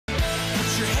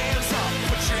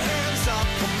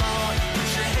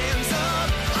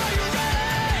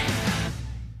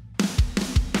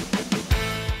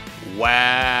Wow.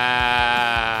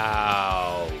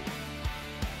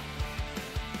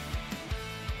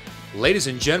 Ladies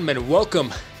and gentlemen,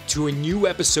 welcome to a new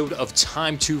episode of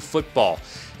Time to Football.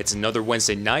 It's another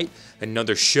Wednesday night,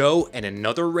 another show, and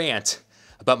another rant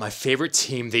about my favorite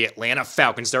team, the Atlanta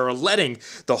Falcons. That are letting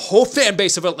the whole fan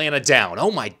base of Atlanta down. Oh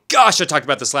my gosh, I talked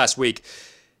about this last week.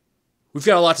 We've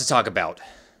got a lot to talk about.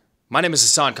 My name is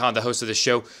Hassan Khan, the host of the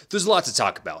show. There's a lot to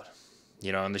talk about.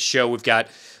 You know, on the show, we're talking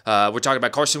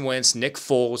about Carson Wentz, Nick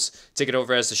Foles, taking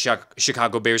over as the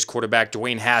Chicago Bears quarterback,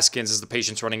 Dwayne Haskins as the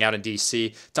patient's running out in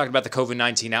D.C., talking about the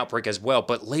COVID-19 outbreak as well.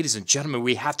 But ladies and gentlemen,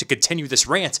 we have to continue this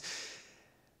rant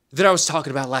that I was talking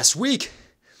about last week.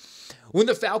 When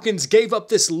the Falcons gave up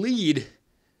this lead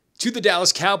to the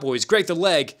Dallas Cowboys, Greg the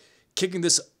Leg kicking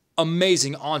this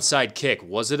amazing onside kick.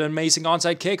 Was it an amazing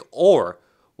onside kick, or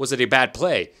was it a bad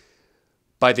play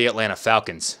by the Atlanta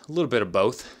Falcons? A little bit of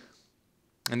both.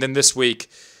 And then this week,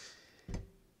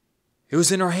 it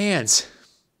was in our hands.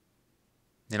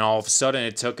 And all of a sudden,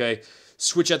 it took a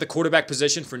switch at the quarterback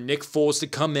position for Nick Foles to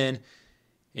come in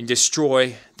and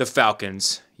destroy the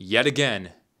Falcons yet again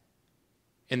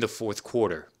in the fourth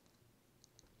quarter.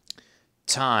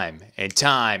 Time and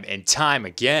time and time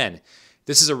again.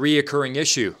 This is a reoccurring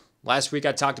issue. Last week,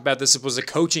 I talked about this. It was a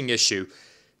coaching issue.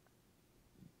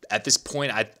 At this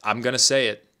point, I'm going to say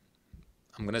it.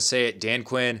 I'm going to say it. Dan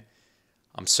Quinn,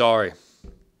 I'm sorry.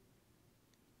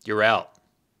 You're out.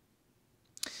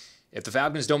 If the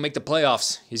Falcons don't make the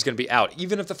playoffs, he's going to be out.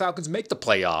 Even if the Falcons make the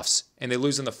playoffs and they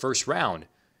lose in the first round,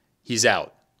 he's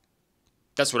out.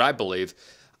 That's what I believe.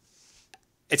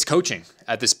 It's coaching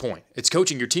at this point. It's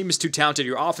coaching. Your team is too talented.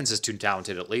 Your offense is too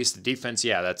talented, at least. The defense,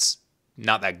 yeah, that's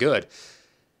not that good.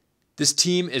 This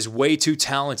team is way too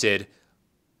talented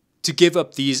to give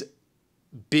up these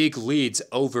big leads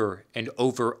over and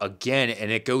over again,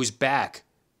 and it goes back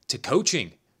to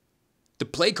coaching, the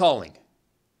play calling.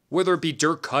 Whether it be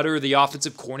Dirk Cutter, the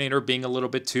offensive coordinator, being a little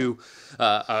bit too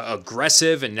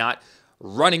aggressive and not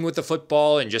running with the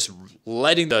football and just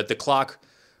letting the clock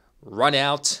run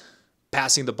out,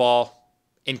 passing the ball,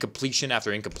 incompletion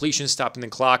after incompletion, stopping the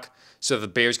clock so that the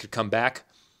Bears could come back.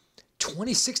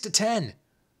 26-10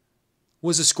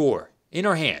 was the score in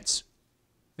our hands.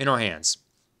 In our hands.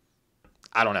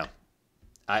 I don't know.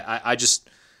 I just,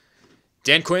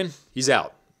 Dan Quinn, he's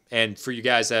out. And for you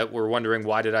guys that were wondering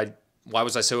why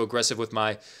was I so aggressive with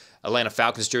my Atlanta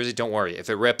Falcons jersey, don't worry. If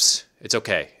it rips, it's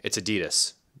okay. It's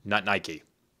Adidas, not Nike.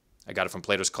 I got it from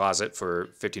Plato's Closet for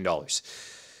 $15.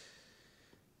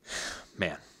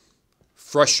 Man,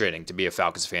 frustrating to be a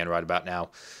Falcons fan right about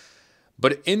now.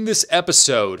 But in this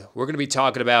episode, we're going to be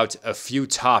talking about a few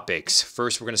topics.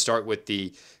 First, we're going to start with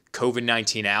the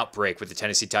COVID-19 outbreak with the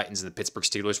Tennessee Titans and the Pittsburgh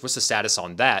Steelers. What's the status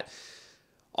on that?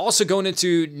 Also going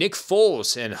into Nick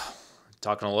Foles and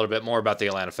talking a little bit more about the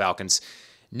Atlanta Falcons.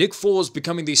 Nick Foles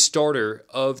becoming the starter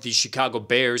of the Chicago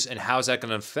Bears, and how is that going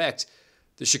to affect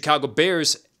the Chicago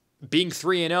Bears being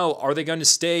 3-0? Are they going to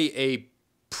stay a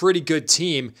pretty good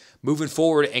team moving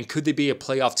forward, and could they be a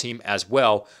playoff team as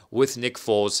well with Nick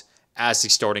Foles as the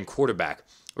starting quarterback?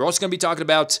 We're also going to be talking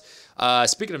about,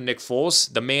 speaking of Nick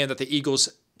Foles, the man that the Eagles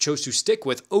chose to stick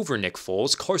with over Nick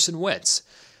Foles, Carson Wentz.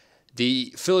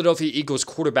 The Philadelphia Eagles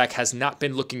quarterback has not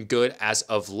been looking good as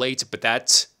of late, but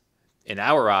that, in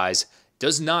our eyes,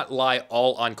 does not lie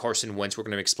all on Carson Wentz. We're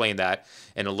going to explain that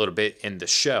in a little bit in the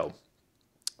show.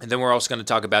 And then we're also going to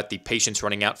talk about the patience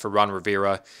running out for Ron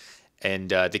Rivera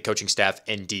and the coaching staff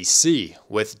in D.C.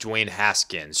 with Dwayne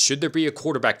Haskins. Should there be a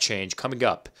quarterback change coming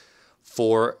up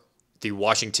for the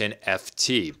Washington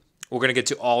FT? We're going to get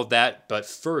to all of that, but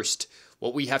first,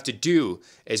 what we have to do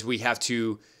is we have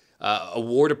to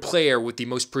award a player with the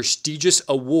most prestigious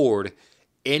award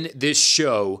in this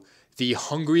show, the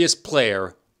Hungriest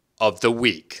Player of the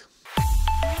Week.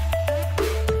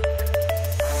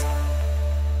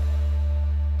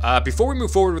 Before we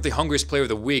move forward with the Hungriest Player of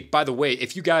the Week, by the way,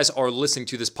 if you guys are listening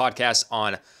to this podcast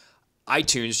on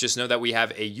iTunes, just know that we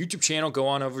have a YouTube channel. Go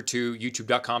on over to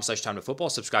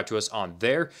youtube.com/timetofutball. Subscribe to us on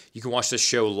there. You can watch this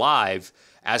show live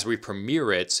as we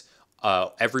premiere it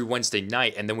every Wednesday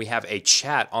night, and then we have a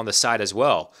chat on the side as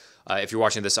well. If you're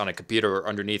watching this on a computer, or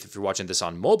underneath if you're watching this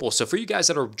on mobile. So for you guys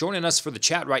that are joining us for the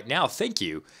chat right now, thank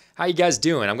you. How you guys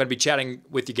doing? I'm going to be chatting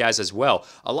with you guys as well.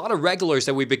 A lot of regulars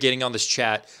that we've been getting on this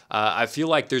chat. I feel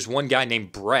like there's one guy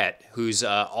named Brett who's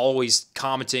always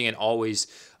commenting and always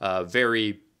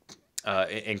very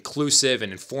inclusive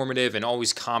and informative, and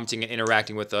always commenting and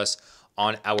interacting with us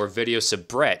on our videos. So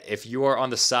Brett, if you are on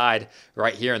the side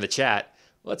right here in the chat,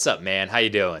 what's up, man? How you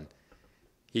doing?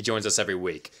 He joins us every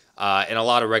week. And a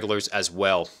lot of regulars as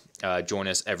well. join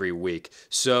us every week.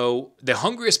 So the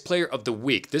Hungriest Player of the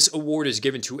Week, this award is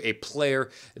given to a player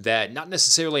that not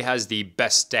necessarily has the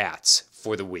best stats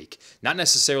for the week, not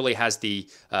necessarily has the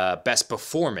best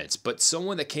performance, but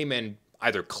someone that came in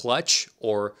either clutch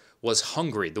or was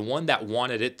hungry, the one that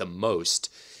wanted it the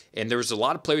most. And there was a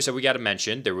lot of players that we got to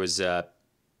mention. There was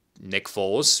Nick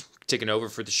Foles taking over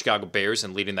for the Chicago Bears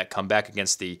and leading that comeback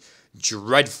against the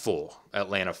dreadful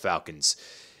Atlanta Falcons.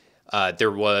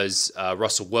 There was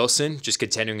Russell Wilson just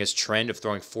continuing his trend of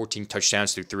throwing 14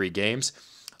 touchdowns through 3 games.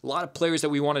 A lot of players that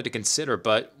we wanted to consider,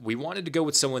 but we wanted to go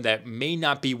with someone that may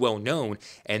not be well known,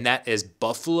 and that is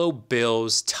Buffalo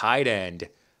Bills tight end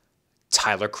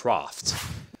Tyler Kroft.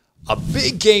 A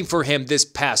big game for him this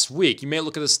past week. You may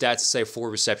look at the stats and say 4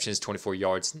 receptions, 24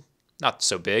 yards. Not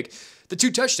so big. The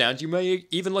 2 touchdowns, you may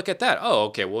even look at that. Oh,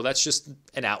 okay, well, that's just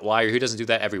an outlier. He doesn't do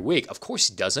that every week. Of course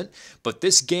he doesn't. But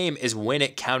this game is when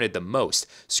it counted the most.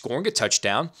 Scoring a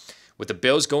touchdown with the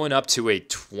Bills going up to a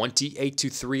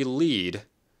 28-3 lead.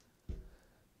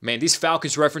 Man, these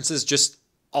Falcons references just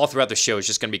all throughout the show is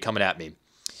just going to be coming at me.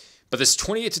 But this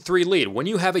 28-3 lead, when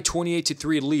you have a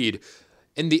 28-3 lead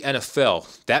in the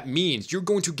NFL, that means you're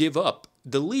going to give up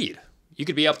the lead. You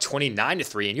could be up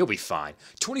 29-3 and you'll be fine.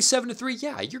 27-3,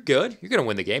 yeah, you're good. You're going to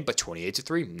win the game. But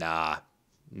 28-3, nah.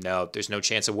 No, there's no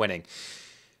chance of winning.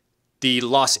 The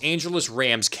Los Angeles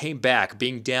Rams came back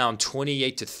being down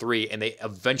 28-3, and they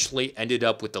eventually ended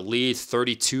up with the lead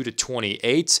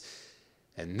 32-28.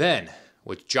 And then,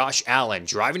 with Josh Allen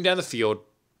driving down the field,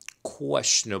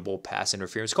 questionable pass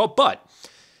interference call. But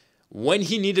when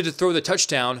he needed to throw the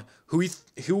touchdown, who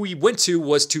he went to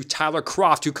was to Tyler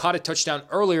Kroft, who caught a touchdown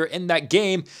earlier in that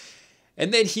game.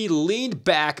 And then he leaned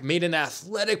back, made an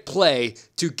athletic play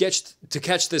to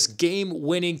catch this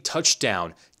game-winning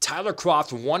touchdown. Tyler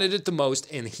Kroft wanted it the most,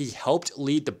 and he helped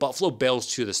lead the Buffalo Bills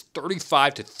to this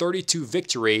 35-32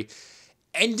 victory,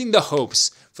 ending the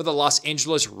hopes for the Los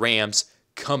Angeles Rams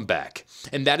comeback.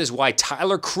 And that is why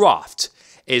Tyler Kroft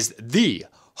is the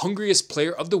Hungriest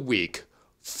Player of the Week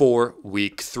for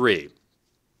Week 3.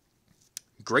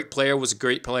 Great player, was a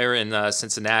great player in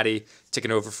Cincinnati, taking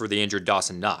over for the injured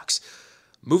Dawson Knox.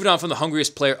 Moving on from the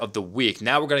Hungriest Player of the Week,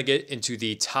 now we're going to get into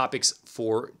the topics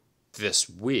for this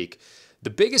week. The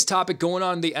biggest topic going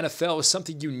on in the NFL is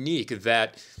something unique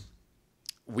that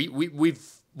we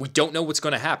don't know what's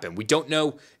going to happen. We don't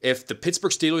know if the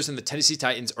Pittsburgh Steelers and the Tennessee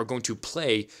Titans are going to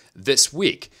play this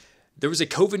week. There was a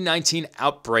COVID-19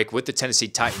 outbreak with the Tennessee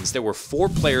Titans. There were 4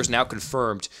 players now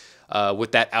confirmed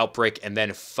with that outbreak, and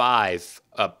then 5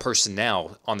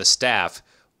 personnel on the staff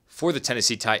for the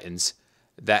Tennessee Titans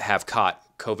that have caught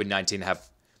COVID-19, have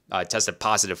tested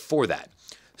positive for that.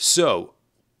 So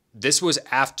this was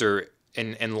after,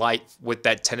 in light with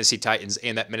that Tennessee Titans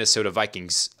and that Minnesota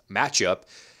Vikings matchup,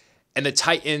 and the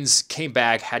Titans came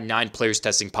back, had 9 players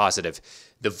testing positive.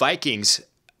 The Vikings,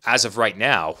 as of right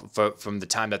now, from the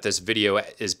time that this video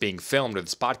is being filmed or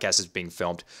this podcast is being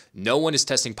filmed, no one is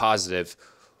testing positive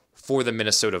for the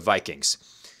Minnesota Vikings.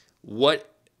 What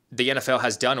the NFL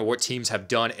has done, or what teams have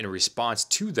done in response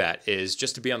to that, is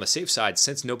just to be on the safe side,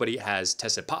 since nobody has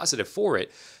tested positive for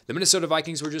it, the Minnesota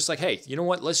Vikings were just like, hey, you know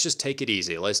what? Let's just take it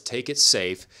easy. Let's take it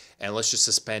safe, and let's just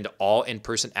suspend all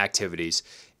in-person activities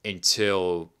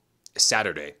until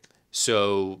Saturday.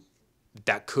 So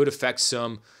that could affect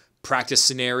some practice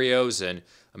scenarios and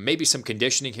maybe some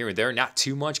conditioning here and there. Not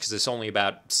too much, because it's only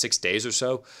about 6 days or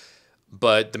so.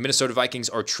 But the Minnesota Vikings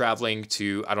are traveling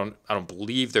to, I don't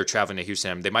believe they're traveling to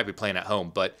Houston. They might be playing at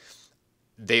home, but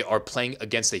they are playing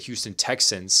against the Houston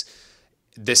Texans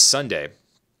this Sunday.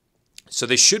 So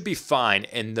they should be fine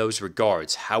in those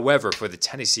regards. However, for the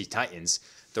Tennessee Titans,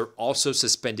 they're also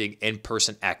suspending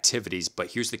in-person activities.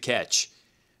 But here's the catch.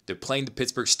 They're playing the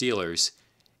Pittsburgh Steelers,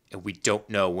 and we don't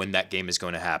know when that game is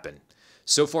going to happen.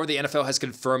 So far, the NFL has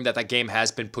confirmed that game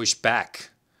has been pushed back,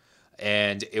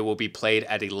 and it will be played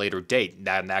at a later date.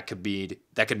 Now, that could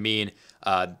mean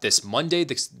this Monday.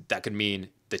 That could mean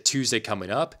the Tuesday coming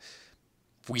up.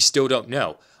 We still don't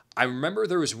know. I remember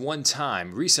there was one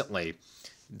time recently,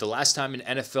 the last time an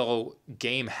NFL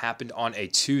game happened on a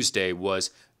Tuesday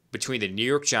was between the New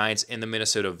York Giants and the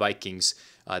Minnesota Vikings.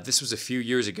 This was a few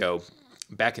years ago,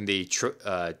 back in the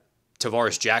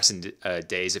Tavares Jackson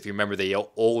days. If you remember the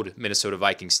old Minnesota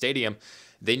Vikings stadium,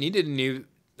 they needed a new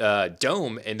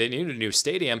dome, and they needed a new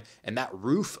stadium, and that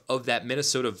roof of that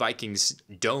Minnesota Vikings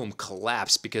dome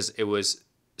collapsed because it was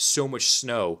so much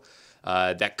snow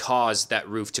that caused that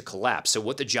roof to collapse. So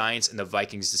what the Giants and the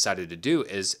Vikings decided to do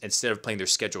is, instead of playing their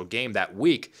scheduled game that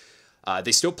week,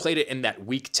 they still played it in that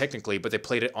week technically, but they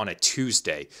played it on a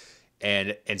Tuesday.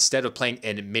 And instead of playing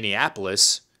in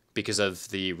Minneapolis because of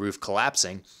the roof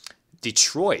collapsing,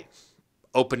 Detroit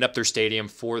opened up their stadium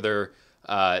for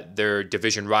their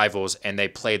division rivals, and they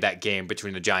played that game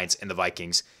between the Giants and the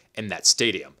Vikings in that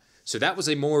stadium. So that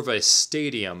was more of a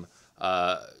stadium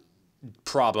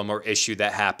problem or issue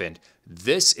that happened.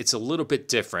 It's a little bit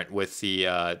different with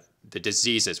the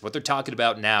diseases. What they're talking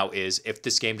about now is if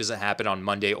this game doesn't happen on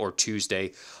Monday or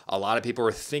Tuesday, a lot of people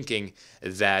are thinking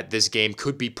that this game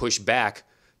could be pushed back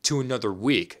to another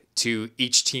week, to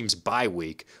each team's bye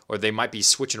week, or they might be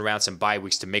switching around some bye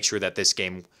weeks to make sure that this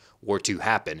game were to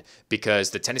happen, because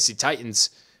the Tennessee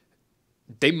Titans,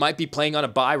 they might be playing on a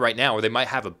bye right now, or they might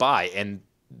have a bye, and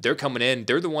they're coming in.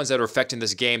 They're the ones that are affecting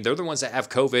this game. They're the ones that have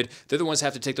COVID. They're the ones that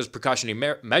have to take those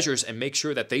precautionary measures and make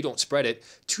sure that they don't spread it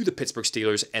to the Pittsburgh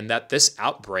Steelers, and that this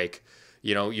outbreak,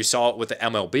 you saw it with the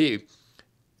MLB,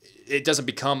 it doesn't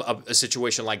become a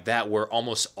situation like that where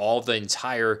almost all the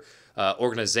entire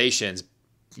organizations,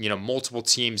 multiple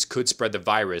teams could spread the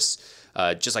virus,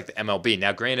 just like the MLB.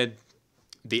 Now, granted,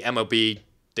 the MLB,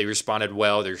 they responded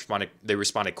well. They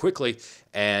responded quickly,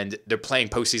 and they're playing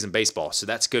postseason baseball, so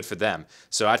that's good for them.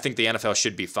 So I think the NFL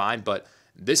should be fine, but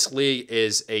this league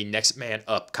is a next man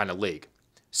up kind of league.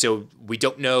 So we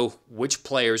don't know which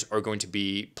players are going to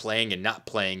be playing and not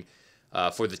playing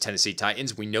for the Tennessee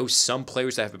Titans. We know some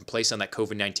players that have been placed on that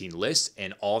COVID-19 list,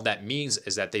 and all that means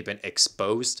is that they've been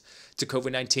exposed to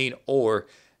COVID-19 or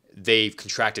they've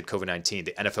contracted COVID-19.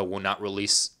 The NFL will not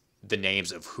release the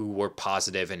names of who were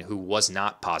positive and who was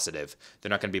not positive.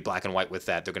 They're not going to be black and white with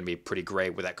that. They're going to be pretty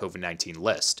gray with that COVID-19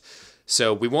 list.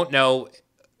 So we won't know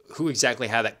who exactly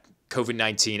had that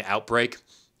COVID-19 outbreak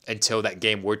until that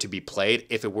game were to be played,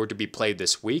 if it were to be played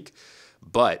this week.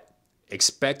 But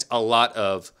expect a lot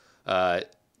of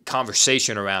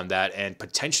conversation around that, and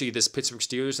potentially this Pittsburgh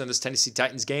Steelers and this Tennessee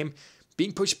Titans game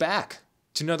being pushed back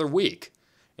to another week.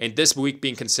 And this week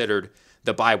being considered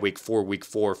the bye week for week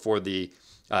 4 for the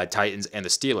Titans and the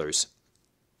Steelers.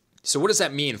 So what does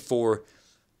that mean for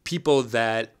people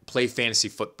that play fantasy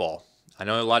football? I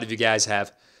know a lot of you guys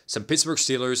have some Pittsburgh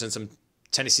Steelers and some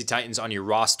Tennessee Titans on your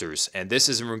rosters, and this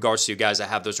is in regards to you guys that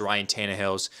have those Ryan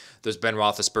Tannehills, those Ben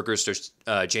Roethlisbergers,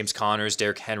 there's James Connors,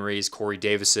 Derrick Henrys, Corey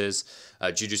Davises,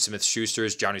 Juju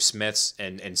Smith-Schusters, Jonnu Smiths,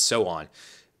 and so on.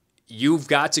 You've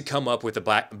got to come up with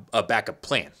a backup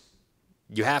plan.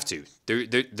 You have to.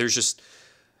 There's just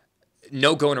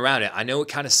no going around it. I know it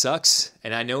kind of sucks,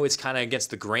 and I know it's kind of against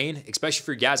the grain, especially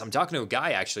for you guys. I'm talking to a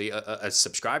guy, actually, a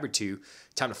subscriber to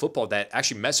Time to Football, that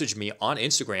actually messaged me on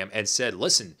Instagram and said,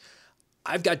 listen,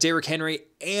 I've got Derrick Henry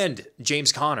and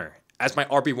James Conner as my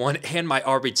RB1 and my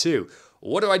RB2.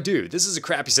 What do? This is a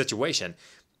crappy situation.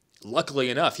 Luckily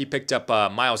enough, he picked up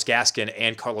Myles Gaskin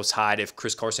and Carlos Hyde if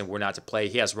Chris Carson were not to play.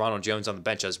 He has Ronald Jones on the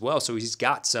bench as well, so he's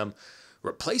got some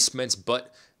replacements,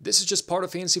 but this is just part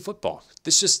of fantasy football.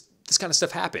 This kind of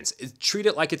stuff happens. Treat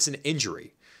it like it's an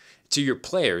injury to your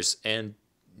players, and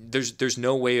there's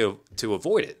no way to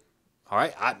avoid it. All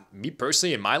right, me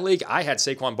personally, in my league, I had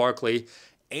Saquon Barkley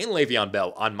and Le'Veon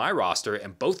Bell on my roster,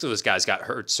 and both of those guys got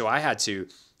hurt, so I had to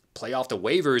play off the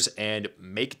waivers and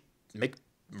make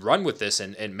run with this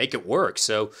and make it work.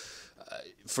 So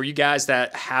for you guys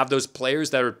that have those players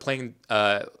that are playing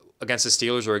against the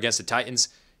Steelers or against the Titans,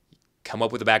 come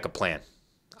up with a backup plan.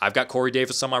 I've got Corey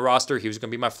Davis on my roster. He was going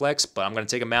to be my flex, but I'm going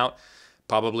to take him out.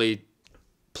 Probably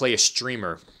play a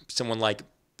streamer, someone like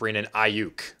Brandon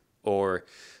Ayuk, or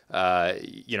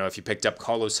if you picked up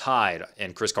Carlos Hyde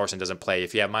and Chris Carson doesn't play.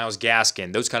 If you have Myles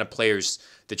Gaskin, those kind of players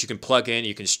that you can plug in,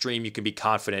 you can stream, you can be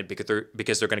confident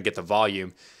because they're going to get the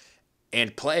volume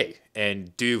and play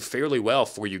and do fairly well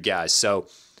for you guys. So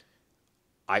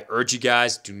I urge you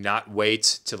guys, do not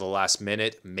wait till the last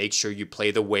minute. Make sure you play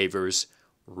the waivers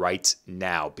right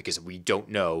now, because we don't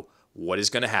know what is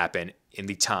going to happen in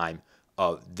the time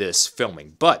of this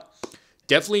filming. But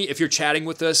definitely, if you're chatting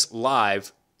with us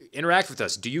live, interact with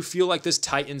us. Do you feel like this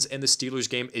Titans and the Steelers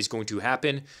game is going to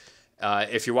happen?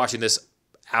 If you're watching this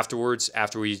afterwards,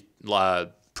 after we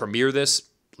premiere this,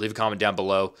 leave a comment down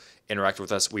below. Interact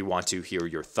with us. We want to hear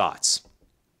your thoughts.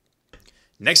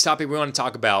 Next topic we want to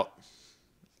talk about,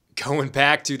 going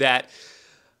back to that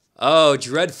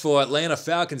dreadful Atlanta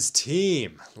Falcons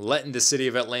team, letting the city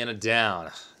of Atlanta down.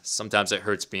 Sometimes it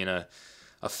hurts being a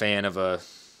fan of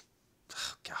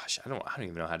I don't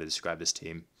even know how to describe this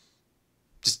team.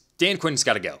 Just Dan Quinn's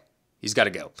got to go. He's got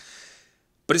to go.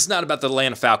 But it's not about the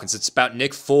Atlanta Falcons. It's about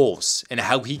Nick Foles and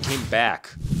how he came back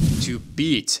to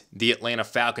beat the Atlanta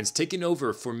Falcons, taking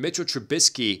over for Mitchell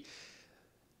Trubisky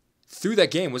through that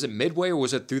game. Was it midway or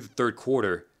was it through the third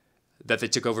quarter that they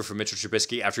took over for Mitchell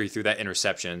Trubisky after he threw that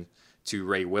interception to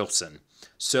Ray Wilson?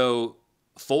 So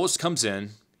Foles comes in.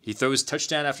 He throws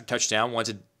touchdown after touchdown, one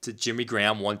to Jimmy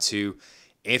Graham, one to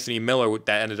Anthony Miller,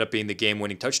 that ended up being the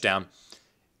game-winning touchdown,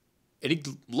 and he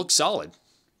looked solid.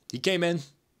 He came in,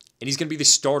 and he's going to be the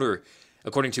starter,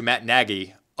 according to Matt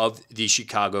Nagy, of the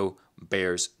Chicago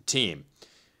Bears team.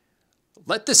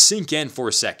 Let this sink in for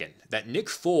a second, that Nick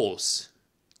Foles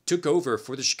took over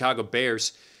for the Chicago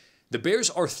Bears. The Bears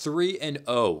are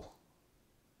 3-0,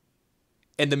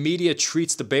 and the media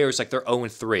treats the Bears like they're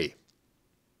 0-3.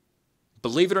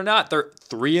 Believe it or not, they're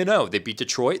 3-0. They beat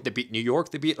Detroit, they beat New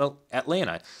York, they beat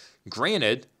Atlanta.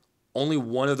 Granted, only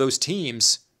one of those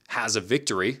teams has a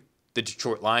victory. The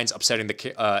Detroit Lions upsetting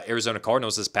the Arizona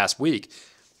Cardinals this past week.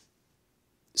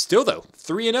 Still, though,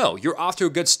 3-0. You're off to a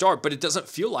good start, but it doesn't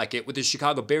feel like it with the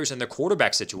Chicago Bears and their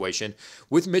quarterback situation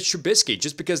with Mitch Trubisky,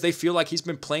 just because they feel like he's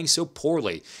been playing so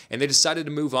poorly, and they decided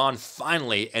to move on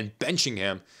finally and benching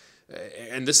him.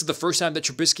 And this is the first time that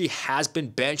Trubisky has been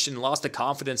benched and lost the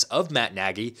confidence of Matt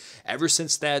Nagy ever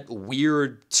since that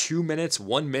weird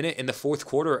 1 minute in the fourth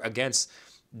quarter against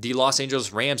the Los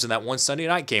Angeles Rams in that one Sunday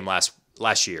night game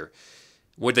last year,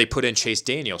 where they put in Chase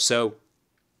Daniel. So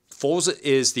Foles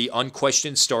is the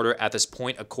unquestioned starter at this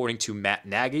point, according to Matt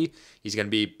Nagy. He's going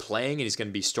to be playing and he's going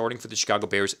to be starting for the Chicago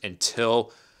Bears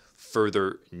until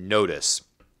further notice.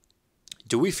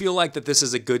 Do we feel like that this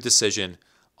is a good decision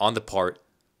on the part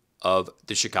of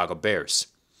the Chicago Bears?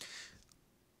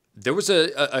 There was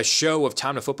a show of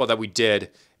Time to Football that we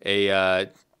did a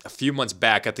few months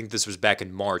back. I think this was back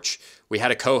in March. We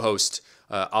had a co-host,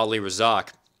 Ali Razak,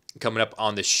 coming up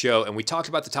on this show, and we talked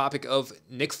about the topic of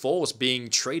Nick Foles being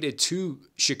traded to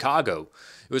Chicago.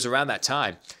 It was around that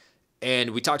time. And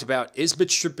we talked about, is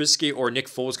Mitch Trubisky or Nick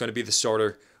Foles going to be the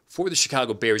starter for the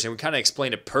Chicago Bears? And we kind of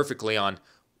explained it perfectly on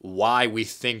why we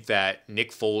think that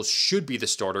Nick Foles should be the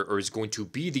starter or is going to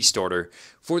be the starter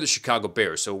for the Chicago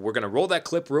Bears. So we're going to roll that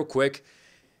clip real quick,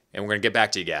 and we're going to get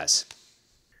back to you guys.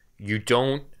 You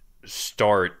don't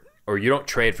start or you don't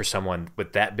trade for someone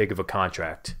with that big of a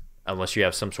contract unless you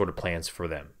have some sort of plans for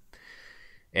them.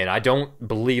 And I don't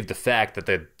believe the fact that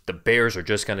the Bears are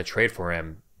just going to trade for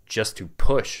him just to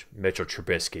push Mitchell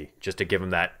Trubisky, just to give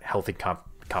him that healthy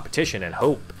competition and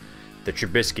hope that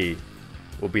Trubisky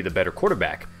will be the better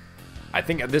quarterback. I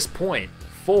think at this point,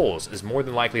 Foles is more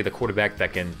than likely the quarterback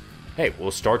that can, hey,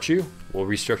 we'll start you, we'll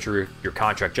restructure your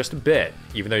contract just a bit,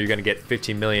 even though you're going to get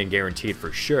 $15 million guaranteed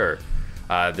for sure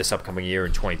this upcoming year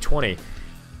in 2020.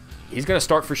 He's going to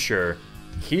start for sure.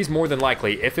 He's more than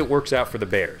likely, if it works out for the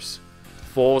Bears,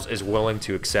 Foles is willing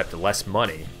to accept less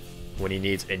money when he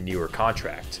needs a newer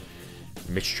contract.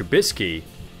 Mitch Trubisky,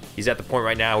 he's at the point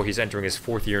right now where he's entering his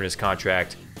fourth year in his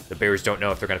contract. The Bears don't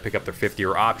know if they're going to pick up their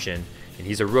fifth-year option, and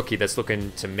he's a rookie that's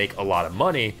looking to make a lot of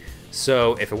money.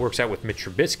 So if it works out with Mitch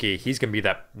Trubisky, he's going to be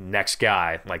that next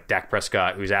guy, like Dak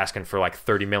Prescott, who's asking for like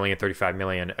 $30 million, $35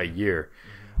 million a year.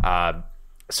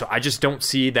 So I just don't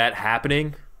see that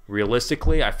happening.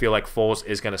 Realistically, I feel like Foles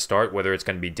is going to start. Whether it's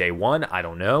going to be day one, I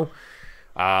don't know.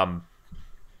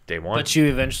 Day one. But you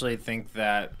eventually think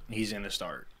that he's going to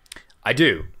start. I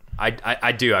do.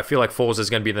 I do. I feel like Foles is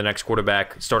going to be the next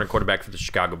starting quarterback for the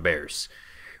Chicago Bears,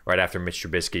 right after Mitch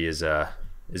Trubisky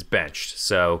is benched.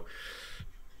 So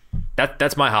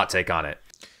that's my hot take on it.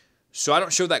 So I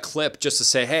don't show that clip just to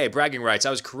say, hey, bragging rights, I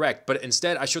was correct. But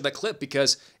instead, I showed that clip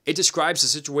because it describes the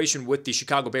situation with the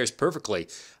Chicago Bears perfectly,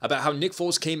 about how Nick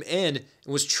Foles came in and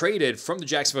was traded from the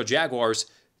Jacksonville Jaguars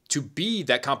to be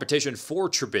that competition for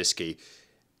Trubisky.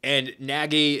 And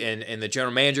Nagy and the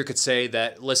general manager could say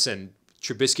that, listen,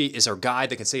 Trubisky is our guy.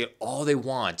 They can say it all they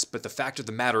want, but the fact of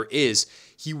the matter is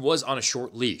he was on a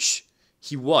short leash.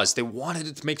 He was. They wanted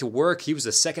it to make it work. He was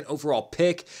the second overall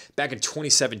pick back in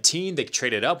 2017. They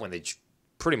traded up when they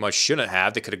pretty much shouldn't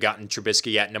have. They could have gotten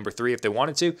Trubisky at number 3 if they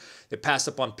wanted to. They passed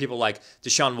up on people like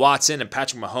Deshaun Watson and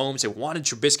Patrick Mahomes. They wanted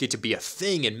Trubisky to be a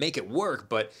thing and make it work,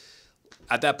 but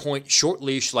at that point, short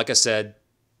leash, like I said,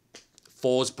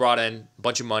 Foles brought in a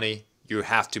bunch of money. You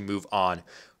have to move on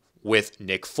with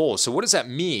Nick Foles. So what does that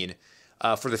mean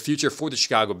for the future for the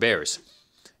Chicago Bears?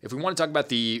 If we want to talk about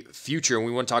the future and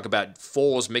we want to talk about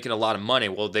Foles making a lot of money,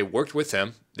 well, they worked with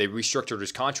him. They restructured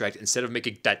his contract. Instead of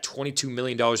making that $22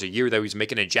 million a year that he was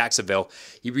making in Jacksonville,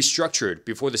 he restructured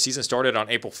before the season started on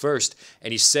April 1st,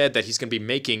 and he said that he's going to be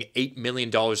making $8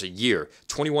 million a year.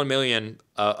 $21 million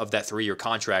of that 3-year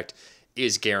contract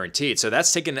is guaranteed. So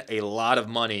that's taken a lot of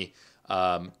money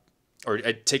or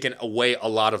taken away a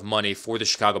lot of money for the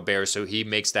Chicago Bears, so he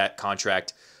makes that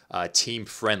contract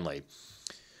team-friendly.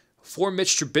 For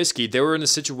Mitch Trubisky, they were in a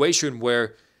situation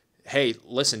where, hey,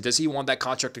 listen, does he want that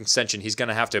contract extension? He's going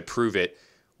to have to approve it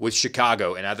with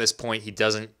Chicago, and at this point, he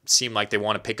doesn't seem like they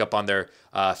want to pick up on their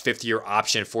fifth-year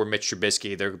option for Mitch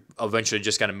Trubisky. They're eventually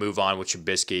just going to move on with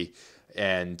Trubisky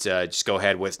and just go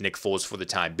ahead with Nick Foles for the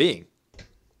time being.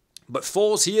 But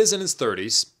Foles, he is in his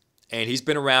 30s, and he's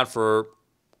been around for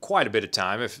quite a bit of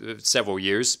time, several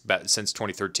years, since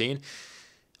 2013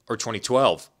 or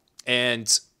 2012.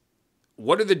 And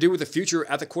what do they do with the future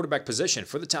at the quarterback position?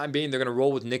 For the time being, they're going to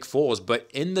roll with Nick Foles. But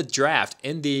in the draft,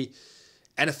 in the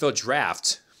NFL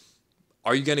draft,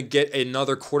 are you going to get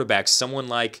another quarterback, someone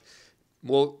like,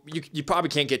 well, you probably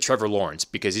can't get Trevor Lawrence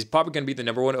because he's probably going to be the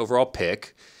number 1 overall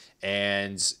pick,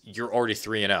 and you're already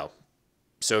 3-0.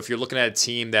 So if you're looking at a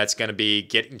team that's going to be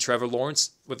getting Trevor Lawrence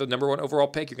with the number 1 overall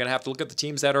pick, you're going to have to look at the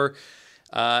teams that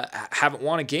haven't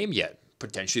won a game yet.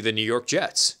 Potentially the New York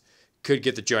Jets could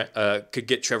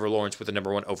get Trevor Lawrence with the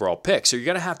number 1 overall pick. So you're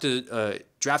going to have to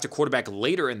draft a quarterback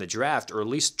later in the draft, or at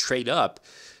least trade up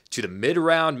to the mid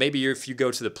round. Maybe if you go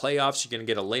to the playoffs, you're going to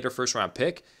get a later first round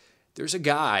pick. There's a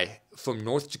guy from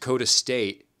North Dakota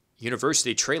State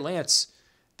University, Trey Lance,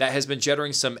 that has been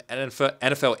generating some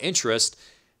NFL interest,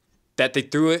 that they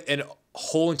threw in a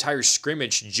whole entire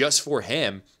scrimmage just for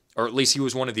him, or at least he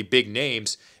was one of the big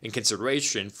names in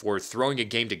consideration for throwing a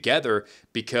game together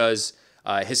because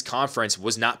his conference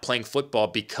was not playing football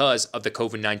because of the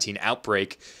COVID-19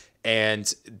 outbreak,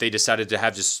 and they decided to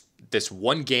have just this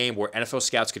one game where NFL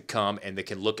scouts could come and they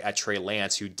can look at Trey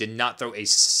Lance, who did not throw a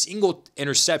single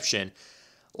interception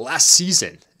last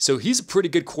season. So he's a pretty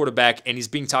good quarterback, and he's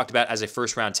being talked about as a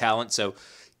first-round talent. So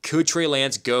could Trey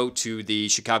Lance go to the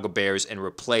Chicago Bears and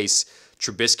replace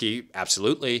Trubisky?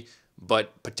 Absolutely,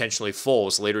 but potentially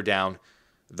Foles later down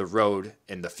the road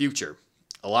in the future.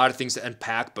 A lot of things to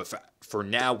unpack, but for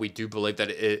now, we do believe that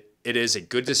it is a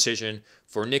good decision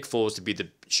for Nick Foles to be the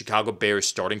Chicago Bears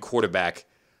starting quarterback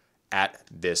at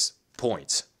this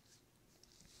point.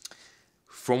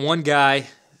 From one guy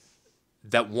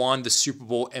that won the Super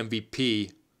Bowl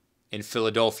MVP in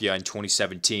Philadelphia in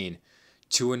 2017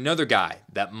 to another guy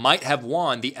that might have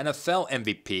won the NFL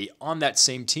MVP on that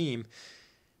same team,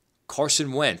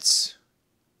 Carson Wentz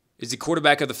is the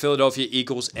quarterback of the Philadelphia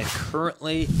Eagles, and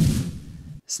currently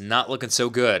it's not looking so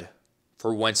good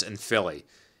for Wentz and Philly.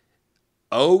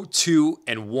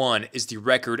 0-2-1 is the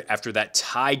record after that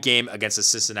tie game against the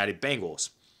Cincinnati Bengals.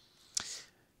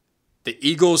 The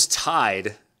Eagles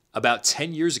tied about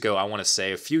 10 years ago, I want to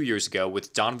say, a few years ago,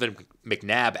 with Donovan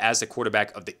McNabb as the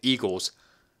quarterback of the Eagles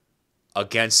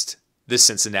against the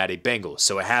Cincinnati Bengals.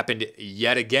 So it happened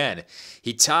yet again.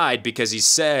 He tied because he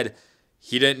said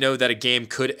he didn't know that a game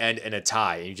could end in a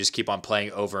tie. And you just keep on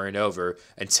playing over and over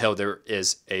until there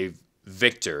is a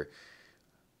victor.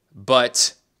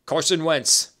 But Carson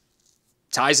Wentz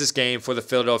ties this game for the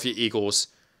Philadelphia Eagles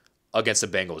against the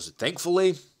Bengals.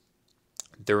 Thankfully,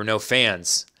 there were no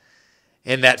fans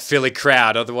in that Philly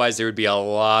crowd. Otherwise, there would be a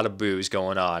lot of boos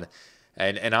going on.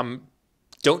 And I'm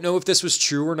don't know if this was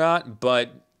true or not,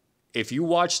 but if you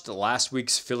watched last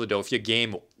week's Philadelphia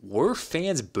game, were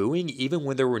fans booing even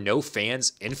when there were no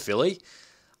fans in Philly?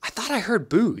 I thought I heard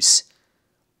boos.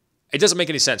 It doesn't make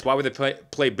any sense. Why would they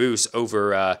play boos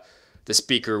over the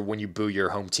speaker when you boo your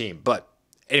home team? But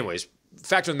anyways,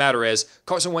 fact of the matter is,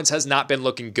 Carson Wentz has not been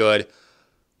looking good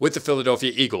with the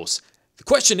Philadelphia Eagles. The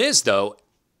question is, though,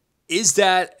 is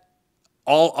that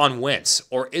all on Wentz,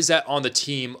 or is that on the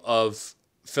team of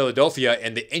Philadelphia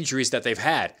and the injuries that they've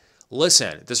had?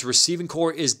 Listen, this receiving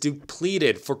core is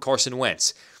depleted for Carson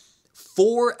Wentz.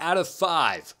 4 out of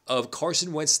 5 of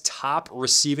Carson Wentz's top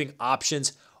receiving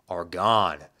options are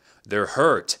gone. They're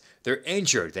hurt. They're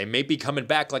injured. They may be coming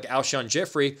back like Alshon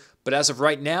Jeffrey, but as of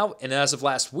right now and as of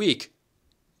last week,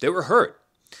 they were hurt.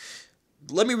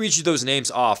 Let me read you those names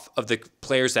off of the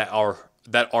players that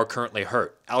are currently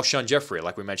hurt. Alshon Jeffrey,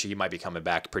 like we mentioned, he might be coming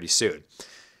back pretty soon.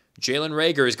 Jalen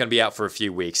Reagor is going to be out for a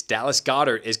few weeks. Dallas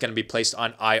Goedert is going to be placed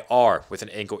on IR with an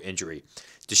ankle injury.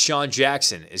 Deshaun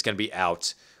Jackson is going to be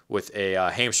out with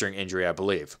a hamstring injury, I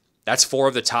believe. That's 4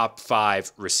 of the top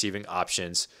 5 receiving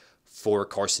options for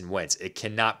Carson Wentz. It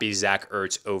cannot be Zach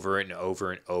Ertz over and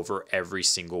over and over every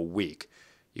single week.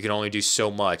 You can only do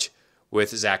so much with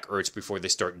Zach Ertz before they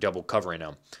start double covering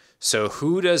him. So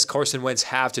who does Carson Wentz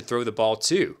have to throw the ball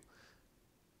to?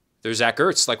 There's Zach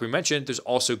Ertz, like we mentioned. There's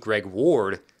also Greg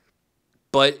Ward.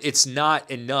 But it's not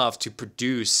enough to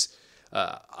produce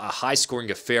a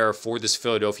high-scoring affair for this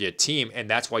Philadelphia team, and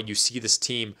that's why you see this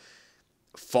team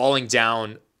falling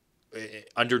down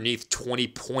underneath 20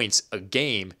 points a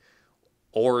game,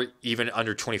 or even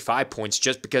under 25 points,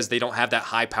 just because they don't have that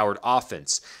high-powered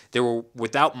offense. They were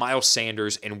without Miles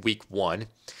Sanders in Week 1.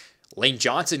 Lane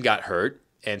Johnson got hurt,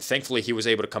 and thankfully he was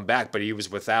able to come back, but he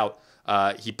was without.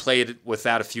 He played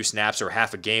without a few snaps or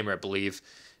half a game, I believe.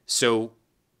 So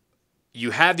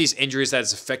you have these injuries that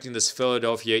is affecting this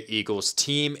Philadelphia Eagles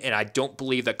team, and I don't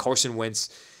believe that Carson Wentz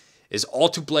is all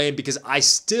to blame because I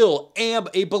still am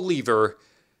a believer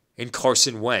in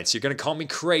Carson Wentz. You're going to call me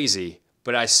crazy,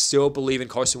 but I still believe in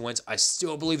Carson Wentz. I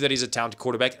still believe that he's a talented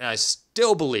quarterback, and I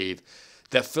still believe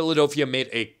that Philadelphia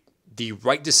made the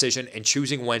right decision in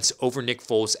choosing Wentz over Nick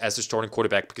Foles as their starting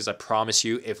quarterback, because I promise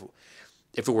you, if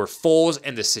it were Foles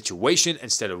in this situation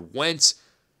instead of Wentz,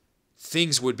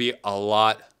 things would be a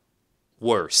lot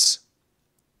worse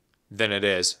than it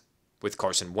is with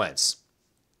Carson Wentz.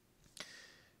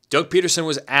 Doug Peterson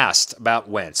was asked about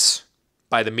Wentz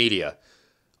by the media.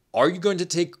 Are you going to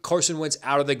take Carson Wentz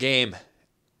out of the game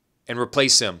and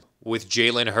replace him with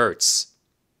Jalen Hurts?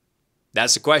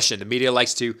 That's the question. The media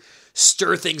likes to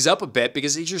stir things up a bit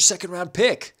because he's your second-round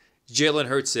pick. Jalen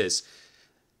Hurts is.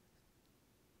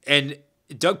 And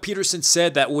Doug Peterson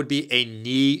said that would be a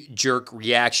knee-jerk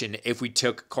reaction if we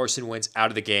took Carson Wentz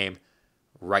out of the game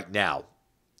right now.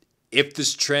 If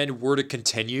this trend were to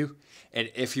continue, and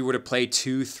if he were to play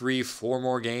 2, 3, 4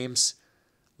 more games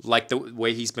like the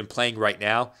way he's been playing right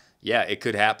now, yeah, it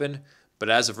could happen. But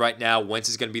as of right now, Wentz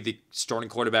is going to be the starting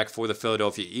quarterback for the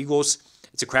Philadelphia Eagles.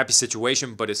 It's a crappy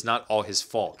situation, but it's not all his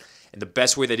fault. And the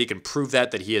best way that he can prove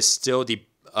that he is still the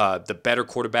better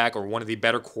quarterback, or one of the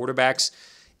better quarterbacks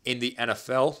in the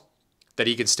NFL, that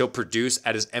he can still produce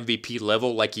at his MVP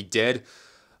level like he did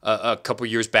a couple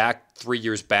years back, 3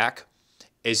 years back,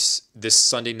 is this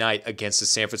Sunday night against the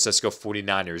San Francisco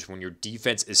 49ers, when your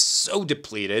defense is so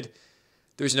depleted.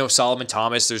 There's no Solomon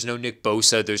Thomas, there's no Nick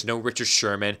Bosa, there's no Richard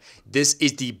Sherman. This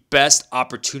is the best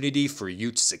opportunity for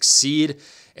you to succeed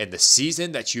in the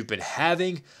season that you've been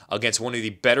having against one of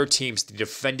the better teams, the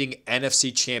defending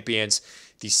NFC champions,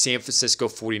 the San Francisco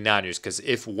 49ers. Because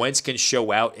if Wentz can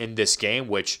show out in this game,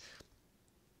 which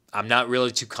I'm not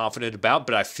really too confident about,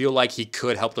 but I feel like he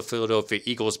could help the Philadelphia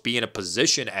Eagles be in a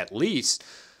position at least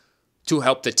to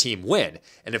help the team win.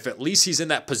 And if at least he's in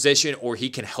that position, or he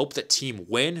can help the team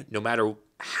win, no matter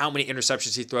how many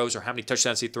interceptions he throws or how many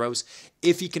touchdowns he throws,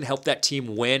 if he can help that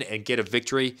team win and get a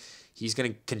victory, he's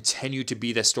going to continue to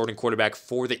be the starting quarterback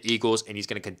for the Eagles, and he's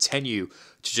going to continue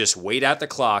to just wait out the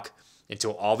clock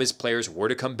until all of his players were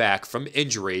to come back from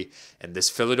injury, and this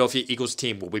Philadelphia Eagles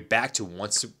team will be back to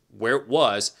once where it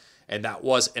was, and that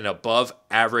was an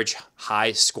above-average,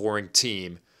 high-scoring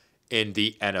team in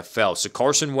the NFL. So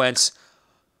Carson Wentz,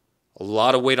 a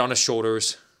lot of weight on his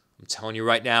shoulders. I'm telling you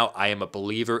right now, I am a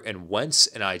believer in Wentz,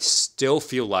 and I still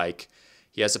feel like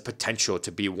he has the potential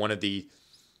to be one of the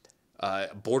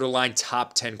borderline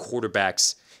top 10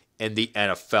 quarterbacks in the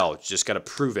NFL. Just got to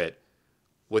prove it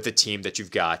with the team that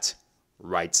you've got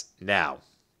right now.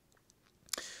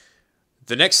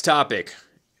 The next topic,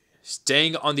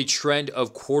 staying on the trend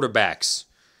of quarterbacks.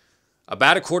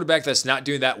 About a quarterback that's not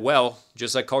doing that well,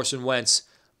 just like Carson Wentz,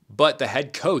 but the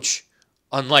head coach,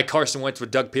 unlike Carson Wentz with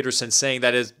Doug Peterson saying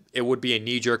that it would be a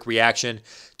knee-jerk reaction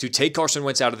to take Carson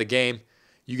Wentz out of the game,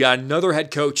 you got another head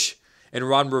coach in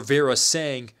Ron Rivera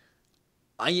saying,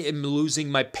 I am losing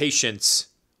my patience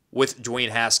with Dwayne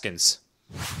Haskins.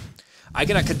 I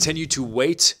cannot continue to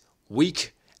wait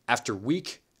week after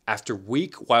week after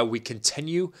week while we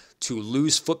continue to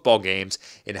lose football games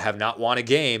and have not won a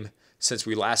game since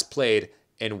we last played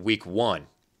in week 1.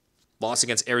 Lost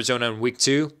against Arizona in week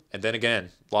 2, and then again,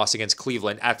 lost against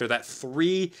Cleveland after that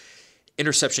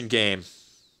 3-interception game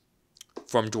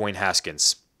from Dwayne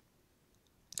Haskins.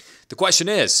 The question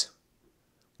is,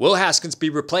 will Haskins be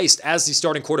replaced as the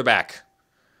starting quarterback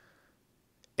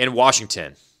in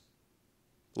Washington?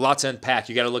 Lots to unpack.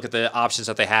 You got to look at the options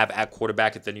that they have at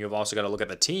quarterback, and then you've also got to look at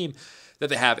the team that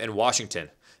they have in Washington.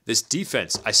 This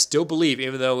defense, I still believe,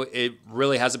 even though it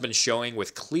really hasn't been showing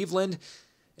with Cleveland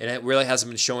and it really hasn't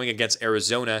been showing against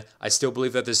Arizona, I still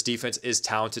believe that this defense is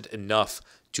talented enough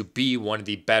to be one of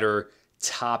the better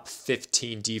top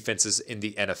 15 defenses in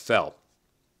the NFL.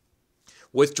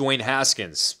 With Dwayne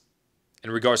Haskins,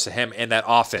 in regards to him and that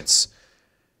offense,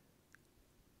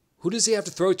 who does he have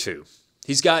to throw to?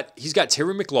 He's got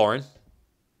Terry McLaurin.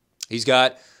 He's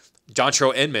got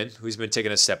Dontrell Inman, who's been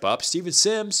taking a step up. Steven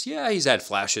Sims, yeah, he's had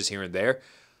flashes here and there.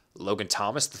 Logan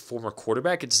Thomas, the former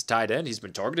quarterback, it's tight end. He's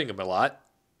been targeting him a lot.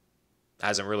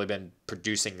 Hasn't really been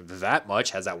producing that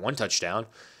much. Has that one touchdown.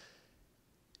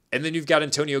 And then you've got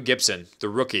Antonio Gibson, the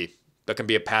rookie, that can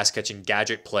be a pass-catching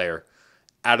gadget player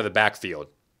out of the backfield.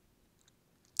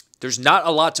 There's not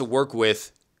a lot to work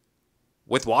with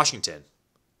Washington.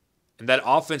 And that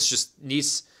offense just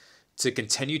needs to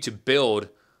continue to build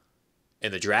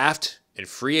in the draft, in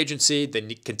free agency. They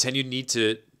need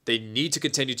to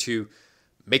continue to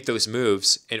make those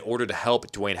moves in order to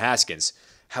help Dwayne Haskins.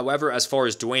 However, as far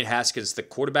as Dwayne Haskins, the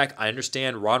quarterback, I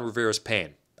understand Ron Rivera's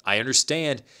pain. I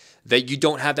understand that you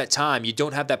don't have that time. You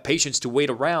don't have that patience to wait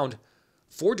around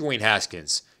for Dwayne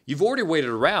Haskins. You've already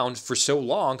waited around for so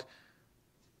long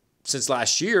since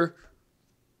last year.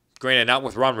 Granted, not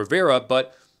with Ron Rivera,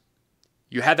 but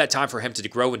you had that time for him to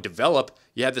grow and develop.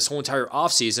 You had this whole entire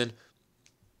offseason.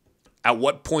 At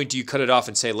what point do you cut it off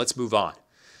and say, let's move on?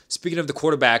 Speaking of the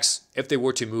quarterbacks, if they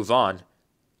were to move on,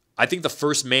 I think the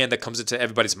first man that comes into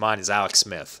everybody's mind is Alex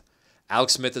Smith.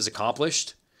 Alex Smith is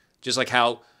accomplished, just like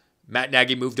how Matt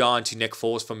Nagy moved on to Nick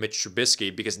Foles from Mitch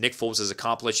Trubisky, because Nick Foles is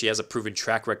accomplished. He has a proven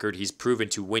track record. He's proven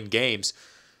to win games.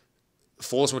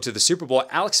 Foles went to the Super Bowl.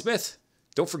 Alex Smith,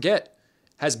 don't forget,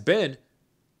 has been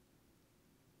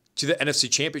to the NFC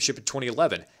Championship in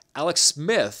 2011. Alex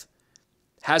Smith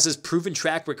has his proven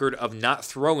track record of not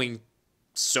throwing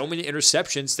so many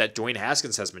interceptions that Dwayne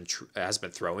Haskins has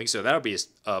been throwing, so that'll be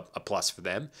a plus for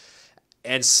them.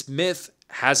 And Smith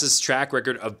has his track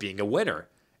record of being a winner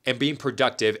and being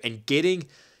productive and getting,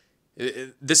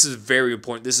 this is very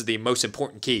important, this is the most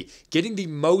important key, getting the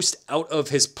most out of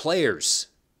his players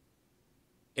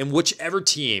in whichever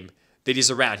team that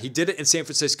he's around. He did it in San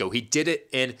Francisco. He did it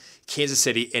in Kansas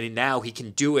City, and now he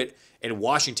can do it in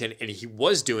Washington, and he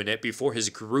was doing it before his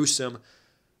gruesome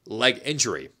leg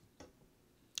injury.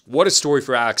 What a story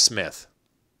for Alex Smith.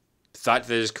 Thought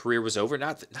that his career was over.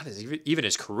 Not even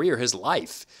his career, his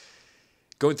life.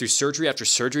 Going through surgery after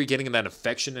surgery, getting that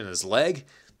infection in his leg.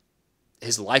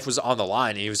 His life was on the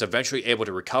line, and he was eventually able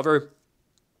to recover.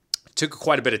 Took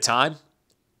quite a bit of time,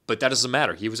 but that doesn't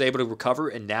matter. He was able to recover,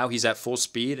 and now he's at full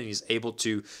speed, and he's able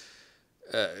to,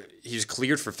 he's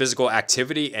cleared for physical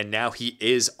activity, and now he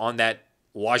is on that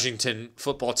Washington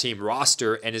football team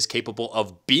roster and is capable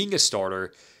of being a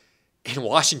starter in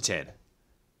Washington.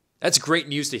 That's great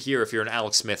news to hear if you're an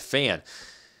Alex Smith fan.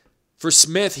 For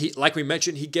Smith, like we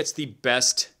mentioned, he gets the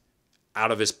best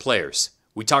out of his players.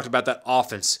 We talked about that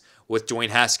offense with Dwayne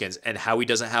Haskins and how he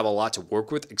doesn't have a lot to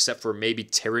work with except for maybe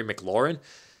Terry McLaurin.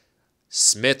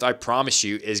 Smith, I promise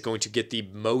you, is going to get the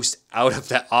most out of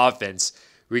that offense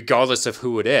regardless of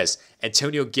who it is.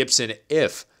 Antonio Gibson,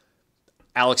 if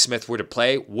Alex Smith were to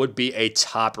play, would be a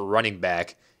top running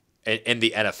back in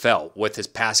the NFL with his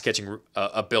pass-catching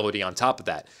ability on top of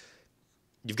that.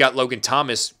 You've got Logan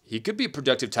Thomas. He could be a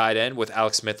productive tight end with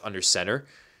Alex Smith under center.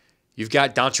 You've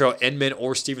got Dontrell Inman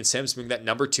or Steven Sims being that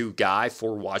number 2 guy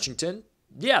for Washington.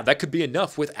 Yeah, that could be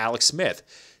enough with Alex Smith.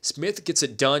 Smith gets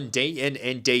it done day in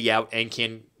and day out and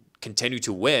can continue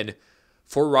to win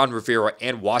for Ron Rivera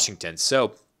and Washington.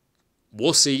 So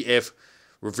we'll see if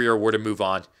Rivera were to move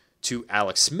on to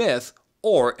Alex Smith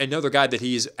or another guy that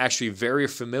he's actually very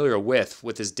familiar with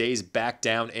his days back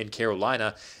down in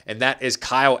Carolina, and that is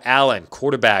Kyle Allen,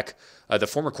 quarterback, the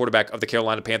former quarterback of the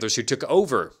Carolina Panthers, who took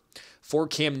over for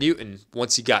Cam Newton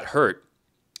once he got hurt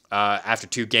after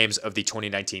 2 games of the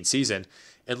 2019 season,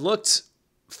 and looked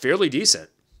fairly decent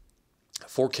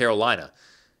for Carolina.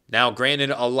 Now,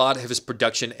 granted, a lot of his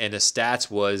production and his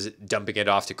stats was dumping it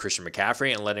off to Christian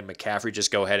McCaffrey and letting McCaffrey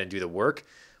just go ahead and do the work.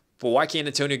 But why can't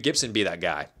Antonio Gibson be that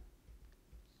guy?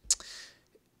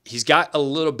 He's got a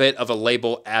little bit of a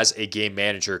label as a game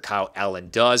manager, Kyle Allen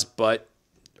does, but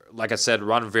like I said,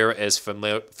 Ron Rivera is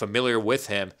familiar with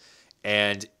him,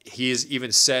 and he has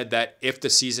even said that if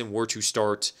the season were to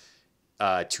start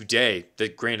today,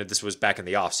 that granted this was back in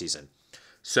the offseason,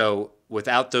 so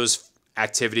without those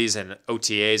activities and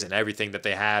OTAs and everything that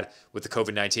they had with the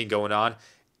COVID-19 going on,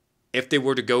 if they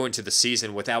were to go into the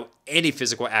season without any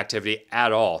physical activity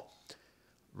at all,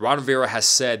 Ron Rivera has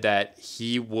said that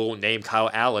he will name Kyle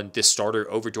Allen the starter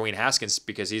over Dwayne Haskins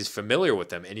because he's familiar with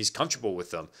them and he's comfortable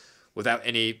with them without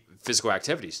any physical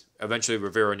activities. Eventually,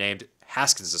 Rivera named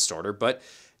Haskins the starter, but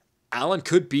Allen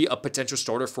could be a potential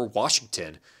starter for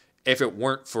Washington if it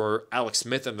weren't for Alex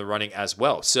Smith in the running as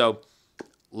well. So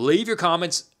leave your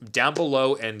comments down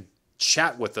below and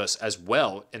chat with us as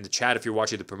well in the chat if you're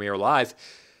watching the premiere live.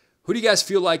 Who do you guys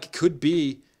feel like could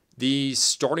be the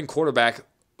starting quarterback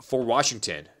for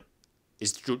Washington?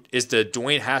 Is the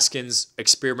Dwayne Haskins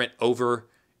experiment over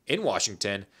in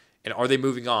Washington, and are they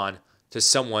moving on to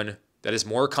someone that is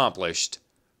more accomplished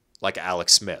like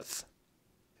Alex Smith?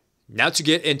 Now to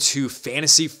get into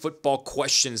fantasy football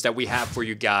questions that we have for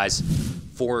you guys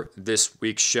for this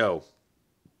week's show.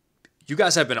 You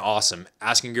guys have been awesome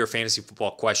asking your fantasy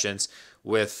football questions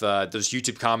with those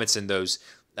YouTube comments and those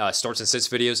starts and sits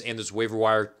videos and those waiver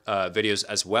wire videos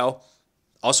as well.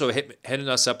 Also hitting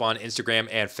us up on Instagram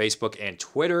and Facebook and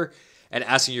Twitter and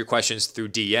asking your questions through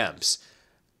DMs.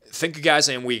 Thank you guys,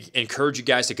 and we encourage you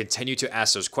guys to continue to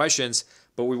ask those questions,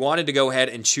 but we wanted to go ahead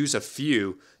and choose a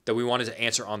few that we wanted to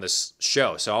answer on this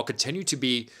show. So I'll continue to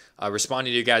be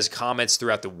responding to you guys' comments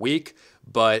throughout the week,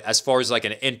 but as far as like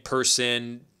an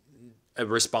in-person a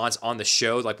response on the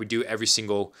show like we do every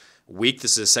single week.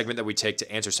 This is a segment that we take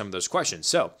to answer some of those questions.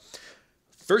 So,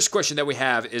 first question that we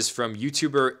have is from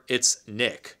YouTuber It's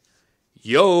Nick.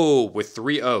 Yo, with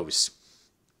 3 O's.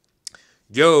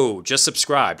 Yo, just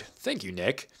subscribed. Thank you,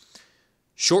 Nick.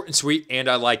 Short and sweet, and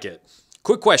I like it.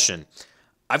 Quick question.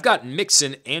 I've got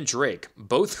Mixon and Drake,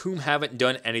 both whom haven't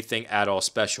done anything at all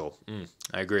special.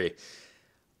 I agree.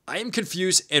 I am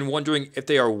confused and wondering if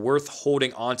they are worth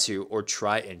holding onto or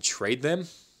try and trade them.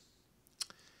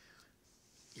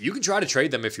 You can try to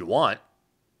trade them if you want.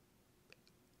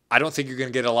 I don't think you're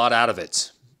going to get a lot out of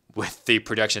it with the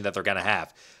production that they're going to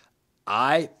have.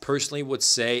 I personally would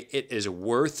say it is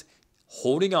worth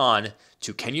holding on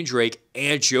to Kenyon Drake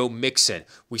and Joe Mixon.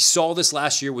 We saw this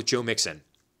last year with Joe Mixon.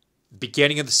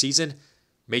 Beginning of the season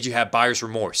made you have buyer's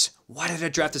remorse. Why did I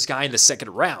draft this guy in the second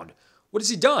round? What has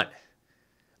he done?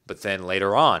 But then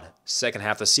later on, second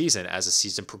half of the season, as the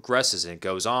season progresses and it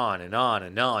goes on and on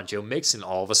and on, Joe Mixon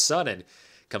all of a sudden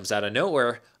comes out of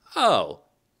nowhere. Oh,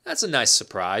 that's a nice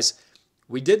surprise.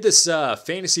 We did this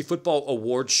fantasy football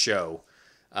awards show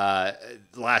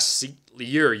last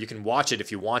year. You can watch it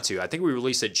if you want to. I think we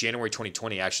released it January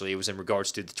 2020, actually. It was in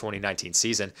regards to the 2019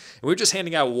 season. And we were just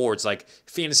handing out awards like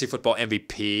fantasy football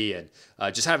MVP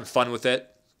and just having fun with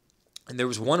it. And there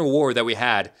was one award that we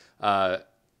had.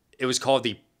 It was called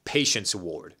the Patience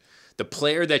Award. The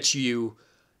player that you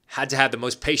had to have the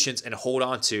most patience and hold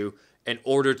on to in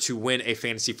order to win a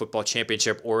fantasy football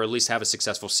championship or at least have a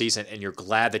successful season, and you're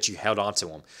glad that you held on to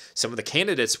him. Some of the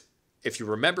candidates, if you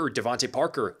remember, Devontae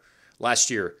Parker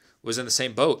last year was in the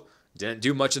same boat. Didn't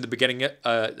do much in the beginning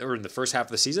or in the first half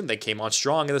of the season. They came on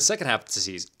strong in the second half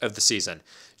of the season.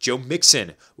 Joe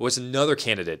Mixon was another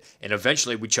candidate, and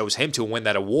eventually we chose him to win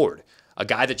that award. A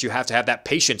guy that you have to have that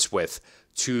patience with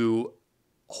to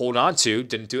hold on to.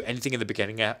 Didn't do anything in the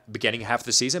beginning half of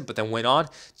the season, but then went on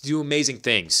to do amazing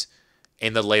things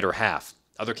in the later half.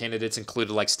 Other candidates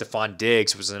included like Stephon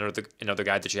Diggs was another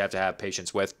guy that you have to have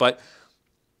patience with. But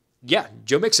yeah,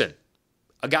 Joe Mixon,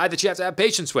 a guy that you have to have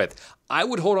patience with. I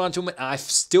would hold on to him, and I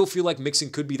still feel like Mixon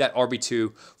could be that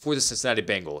RB2 for the Cincinnati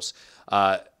Bengals.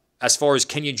 As far as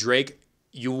Kenyon Drake,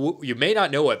 you may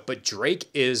not know it, but Drake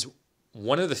is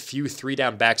one of the few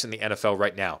 3-down backs in the NFL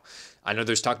right now. I know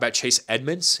there's talk about Chase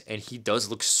Edmonds, and he does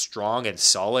look strong and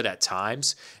solid at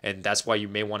times, and that's why you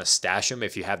may want to stash him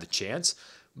if you have the chance.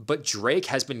 But Drake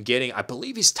has been getting, I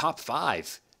believe he's top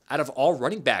 5 out of all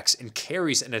running backs in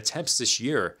carries and attempts this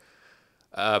year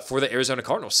for the Arizona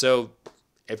Cardinals. So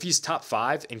if he's top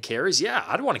 5 in carries, yeah,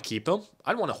 I'd want to keep him.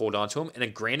 I'd want to hold on to him.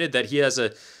 And granted that he has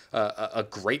a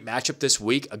great matchup this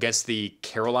week against the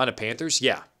Carolina Panthers,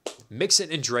 yeah,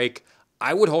 Mixon and Drake,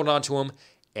 I would hold on to him.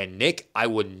 And Nick, I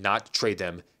would not trade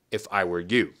them if I were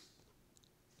you.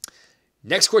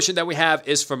 Next question that we have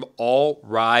is from All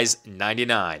Rise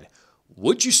 99.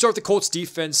 Would you start the Colts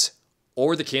defense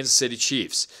or the Kansas City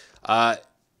Chiefs? At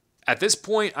this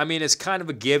point, I mean, it's kind of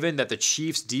a given that the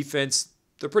Chiefs defense,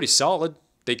 they're pretty solid.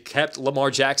 They kept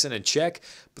Lamar Jackson in check,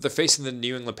 but they're facing the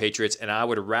New England Patriots, and I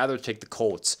would rather take the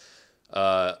Colts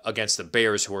against the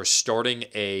Bears, who are starting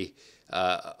a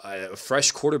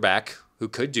fresh quarterback who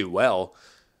could do well.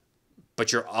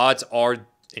 But your odds are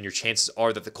and your chances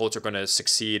are that the Colts are going to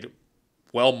succeed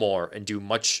well more and do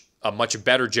a much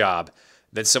better job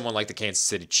than someone like the Kansas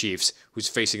City Chiefs, who's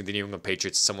facing the New England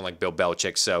Patriots, someone like Bill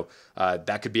Belichick. So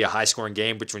that could be a high-scoring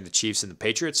game between the Chiefs and the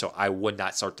Patriots. So I would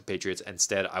not start the Patriots.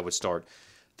 Instead, I would start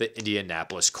the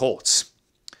Indianapolis Colts.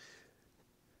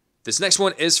 This next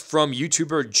one is from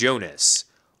YouTuber Jonas.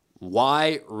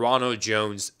 Why Ronald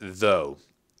Jones, though?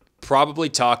 Probably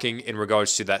talking in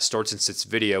regards to that Starts and Sits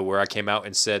video where I came out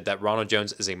and said that Ronald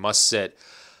Jones is a must-sit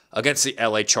against the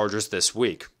LA Chargers this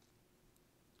week.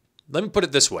 Let me put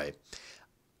it this way.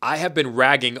 I have been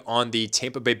ragging on the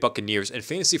Tampa Bay Buccaneers in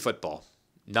fantasy football,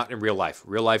 not in real life.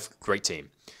 Real life, great team.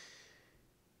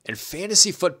 In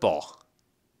fantasy football,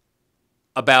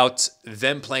 about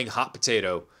them playing hot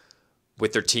potato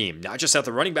with their team, not just at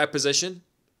the running back position,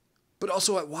 but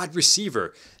also at wide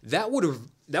receiver. That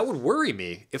would worry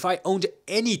me if I owned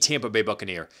any Tampa Bay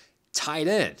Buccaneer. Tight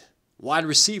end, wide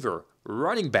receiver,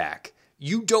 running back.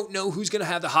 You don't know who's going to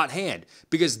have the hot hand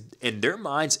because in their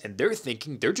minds and their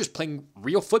thinking, they're just playing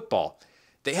real football.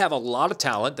 They have a lot of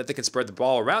talent that they can spread the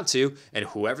ball around to, and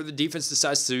whoever the defense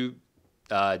decides to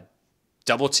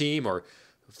double team or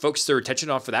focus their attention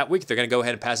on for that week, they're going to go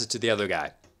ahead and pass it to the other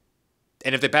guy.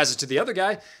 And if they pass it to the other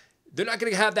guy, they're not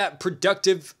going to have that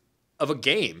productive of a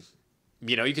game.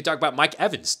 You know, you could talk about Mike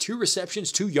Evans, 2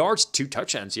 receptions, 2 yards, 2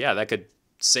 touchdowns. Yeah, that could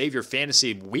save your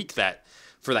fantasy week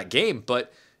for that game,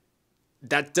 but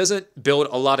that doesn't build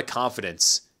a lot of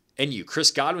confidence in you.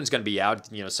 Chris Godwin's going to be out,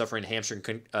 suffering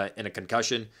hamstring and a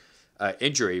concussion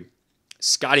injury.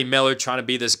 Scotty Miller trying to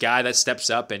be this guy that steps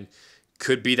up and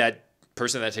could be that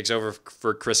person that takes over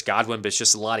for Chris Godwin, but it's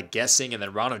just a lot of guessing. And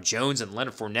then Ronald Jones and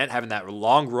Leonard Fournette having that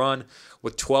long run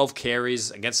with 12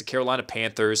 carries against the Carolina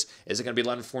Panthers. Is it going to be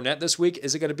Leonard Fournette this week?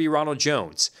 Is it going to be Ronald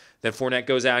Jones? Then Fournette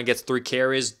goes out and gets 3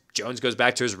 carries. Jones goes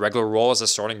back to his regular role as a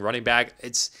starting running back.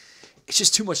 It's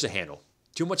just too much to handle.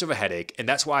 Too much of a headache. And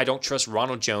that's why I don't trust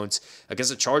Ronald Jones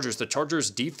against the Chargers. The Chargers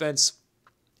defense,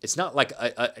 it's not like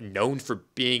known for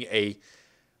being a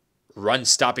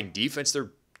run-stopping defense.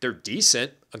 They're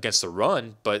decent against the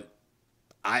run, but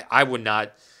I would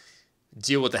not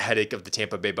deal with the headache of the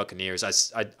Tampa Bay Buccaneers.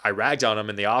 I ragged on them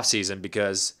in the offseason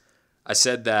because I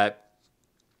said that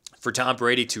for Tom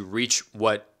Brady to reach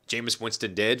what Jameis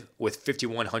Winston did with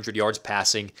 5,100 yards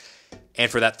passing and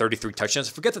for that 33 touchdowns,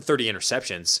 forget the 30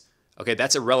 interceptions. Okay,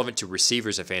 that's irrelevant to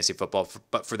receivers in fantasy football,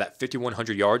 but for that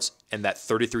 5,100 yards and that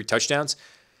 33 touchdowns,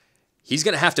 he's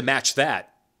going to have to match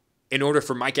that in order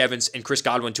for Mike Evans and Chris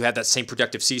Godwin to have that same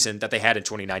productive season that they had in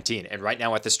 2019. And right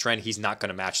now at this trend, he's not going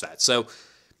to match that. So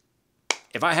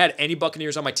if I had any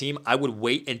Buccaneers on my team, I would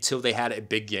wait until they had a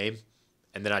big game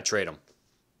and then I'd trade them.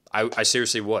 I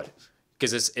seriously would,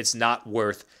 because it's not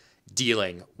worth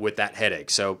dealing with that headache.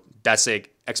 So that's an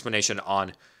explanation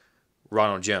on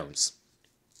Ronald Jones.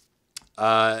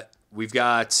 We've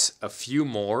got a few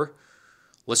more.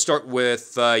 Let's start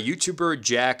with YouTuber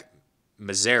Jack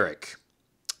Mazarek.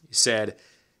 He said,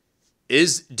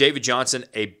 is David Johnson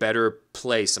a better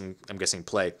play? I'm guessing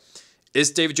play.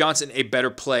 Is David Johnson a better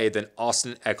play than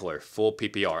Austin Eckler? Full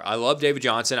PPR. I love David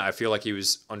Johnson. I feel like he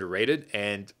was underrated,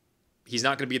 and he's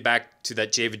not going to be back to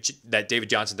that David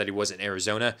Johnson that he was in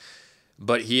Arizona,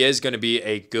 but he is going to be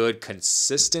a good,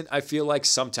 consistent, I feel like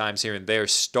sometimes here and there,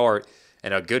 start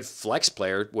and a good flex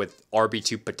player with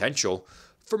RB2 potential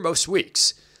for most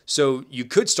weeks. So you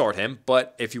could start him,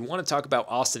 but if you want to talk about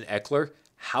Austin Eckler,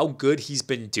 how good he's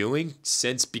been doing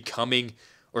since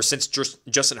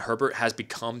Justin Herbert has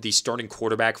become the starting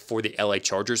quarterback for the LA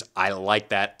Chargers, I like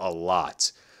that a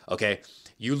lot. Okay,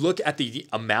 you look at the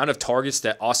amount of targets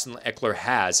that Austin Eckler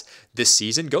has this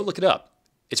season, go look it up.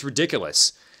 It's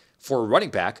ridiculous for a running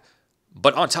back,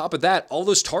 but on top of that, all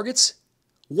those targets,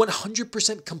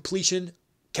 100% completion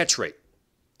catch rate.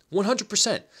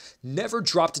 100%. Never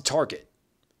dropped a target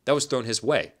that was thrown his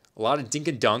way. A lot of dink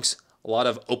and dunks, a lot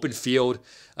of open field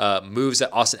moves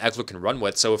that Austin Eckler can run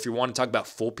with. So if you want to talk about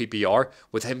full PPR,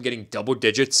 with him getting double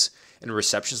digits in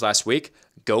receptions last week,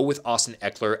 go with Austin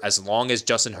Eckler. As long as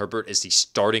Justin Herbert is the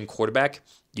starting quarterback,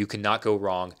 you cannot go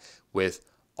wrong with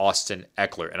Austin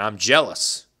Eckler. And I'm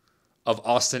jealous of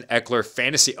Austin Eckler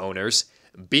fantasy owners,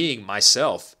 being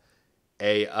myself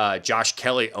a Josh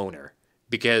Kelly owner,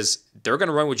 because they're going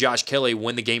to run with Josh Kelly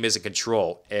when the game is in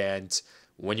control. And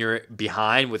when you're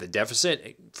behind with a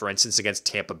deficit, for instance, against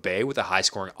Tampa Bay with a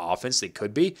high-scoring offense, they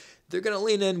could be, they're going to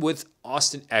lean in with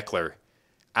Austin Eckler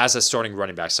as a starting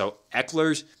running back. So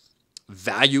Eckler's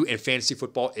value in fantasy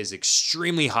football is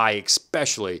extremely high,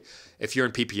 especially if you're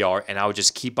in PPR, and I would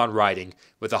just keep on riding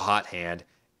with a hot hand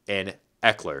in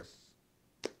Eckler.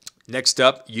 Next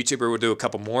up, YouTuber will do a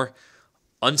couple more.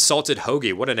 Unsalted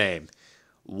Hoagie, what a name.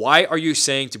 Why are you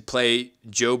saying to play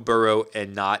Joe Burrow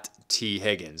and not T.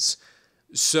 Higgins?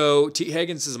 So T.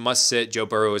 Higgins is a must-sit. Joe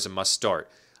Burrow is a must-start.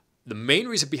 The main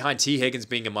reason behind T. Higgins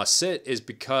being a must-sit is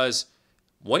because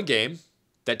one game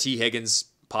that T. Higgins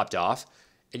popped off,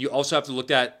 and you also have to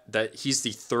look at that he's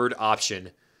the third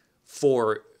option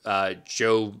for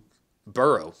Joe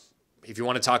Burrow. If you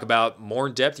want to talk about more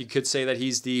in depth, you could say that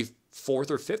he's the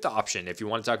fourth or fifth option. If you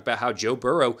want to talk about how Joe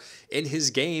Burrow, in his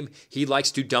game, he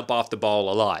likes to dump off the ball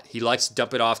a lot. He likes to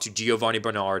dump it off to Giovanni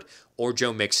Bernard or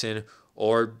Joe Mixon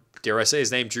or, dare I say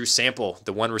his name, Drew Sample,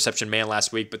 the one reception man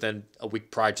last week, but then a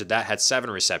week prior to that had 7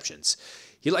 receptions.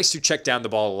 He likes to check down the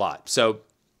ball a lot. So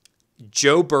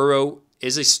Joe Burrow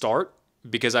is a start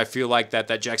because I feel like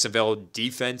that Jacksonville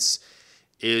defense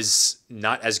is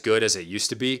not as good as it used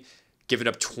to be, giving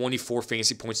up 24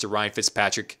 fantasy points to Ryan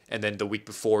Fitzpatrick, and then the week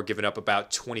before giving up about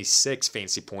 26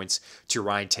 fantasy points to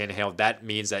Ryan Tannehill. That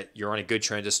means that you're on a good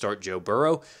trend to start Joe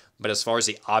Burrow. But as far as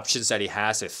the options that he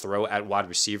has to throw at wide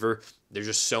receiver, there's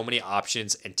just so many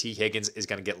options, and T. Higgins is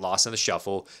going to get lost in the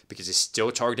shuffle because he's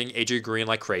still targeting A.J. Green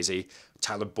like crazy.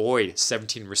 Tyler Boyd,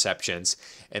 17 receptions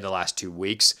in the last 2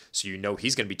 weeks, so you know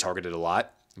he's going to be targeted a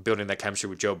lot. Building that chemistry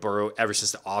with Joe Burrow ever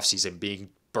since the offseason, being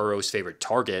Burrow's favorite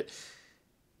target.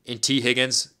 And T.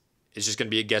 Higgins is just going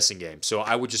to be a guessing game. So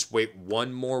I would just wait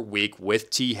one more week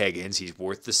with T. Higgins. He's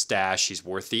worth the stash. He's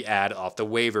worth the ad off the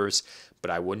waivers,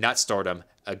 but I would not start him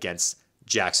against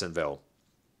Jacksonville.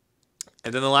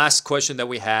 And then the last question that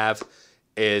we have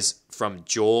is from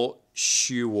Joel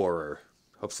Schuwarer.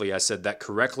 Hopefully I said that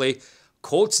correctly.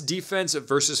 Colts defense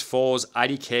versus Foles.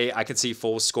 IDK, I can see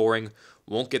Foles scoring.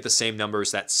 Won't get the same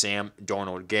numbers that Sam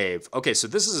Darnold gave. Okay, so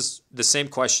this is the same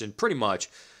question pretty much,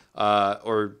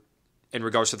 or in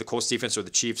regards to the Colts defense or the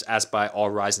Chiefs, asked by All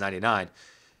Rise 99.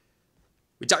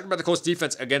 We talked about the Colts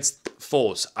defense against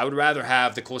Foles. I would rather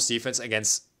have the Colts defense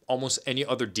against almost any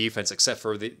other defense except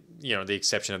for the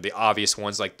exception of the obvious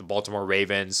ones like the Baltimore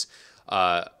Ravens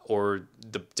or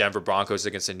the Denver Broncos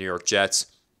against the New York Jets.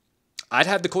 I'd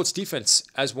have the Colts defense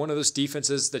as one of those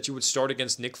defenses that you would start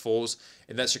against Nick Foles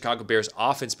in that Chicago Bears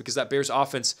offense, because that Bears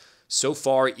offense so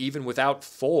far, even without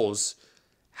Foles,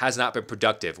 has not been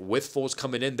productive. With Foles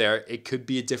coming in there, it could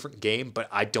be a different game, but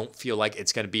I don't feel like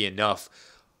it's going to be enough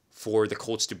for the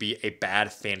Colts to be a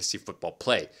bad fantasy football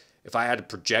play. If I had to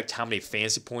project how many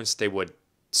fantasy points they would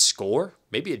score,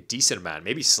 maybe a decent amount,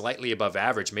 maybe slightly above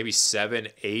average, maybe 7,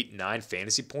 8, 9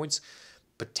 fantasy points,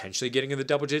 potentially getting in the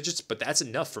double digits, but that's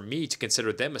enough for me to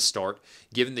consider them a start,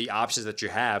 given the options that you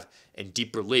have in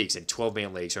deeper leagues, in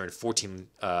 12-man leagues or in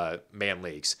 14-man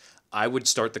leagues. I would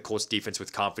start the Colts defense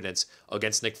with confidence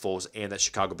against Nick Foles and that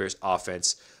Chicago Bears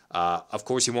offense. Of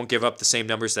course, he won't give up the same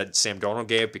numbers that Sam Darnold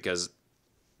gave because,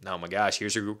 oh my gosh,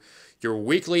 here's your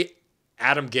weekly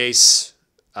Adam Gase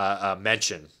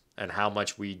mention and how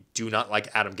much we do not like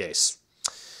Adam Gase.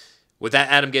 With that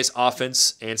Adam Gase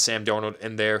offense and Sam Darnold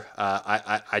in there,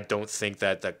 I don't think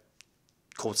that the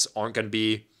Colts aren't going to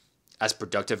be as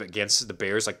productive against the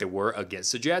Bears like they were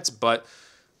against the Jets. But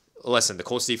listen, the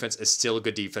Colts defense is still a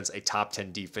good defense, a top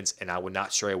 10 defense, and I would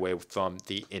not stray away from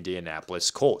the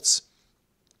Indianapolis Colts.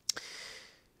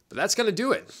 But that's going to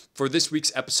do it for this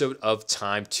week's episode of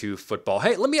Time to Football.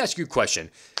 Hey, let me ask you a question.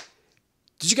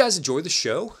 Did you guys enjoy the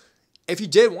show? If you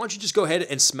did, why don't you just go ahead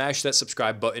and smash that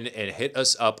subscribe button and hit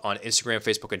us up on Instagram,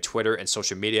 Facebook, and Twitter and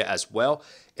social media as well.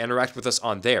 Interact with us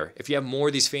on there. If you have more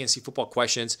of these fantasy football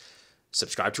questions,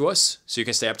 subscribe to us so you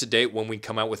can stay up to date when we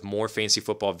come out with more fantasy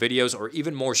football videos or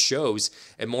even more shows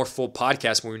and more full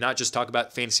podcasts when we not just talk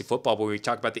about fantasy football, but we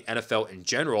talk about the NFL in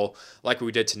general like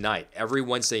we did tonight. Every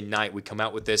Wednesday night we come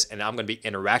out with this, and I'm going to be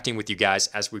interacting with you guys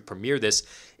as we premiere this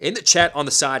in the chat on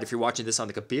the side if you're watching this on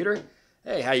the computer.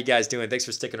 Hey, how you guys doing? Thanks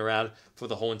for sticking around for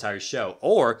the whole entire show.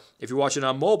 Or if you're watching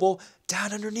on mobile,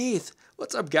 down underneath.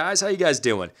 What's up, guys? How you guys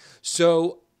doing?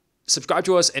 So subscribe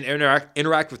to us and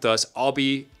interact with us. I'll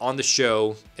be on the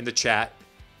show in the chat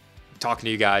talking to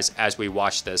you guys as we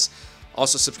watch this.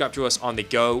 Also, subscribe to us on the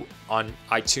go on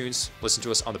iTunes. Listen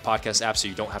to us on the podcast app so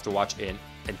you don't have to watch an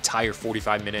entire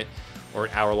 45-minute or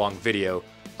an hour-long video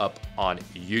up on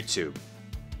YouTube.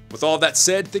 With all that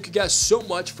said, thank you guys so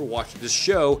much for watching this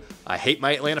show. I hate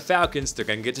my Atlanta Falcons. They're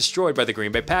going to get destroyed by the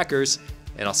Green Bay Packers,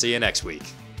 and I'll see you next week.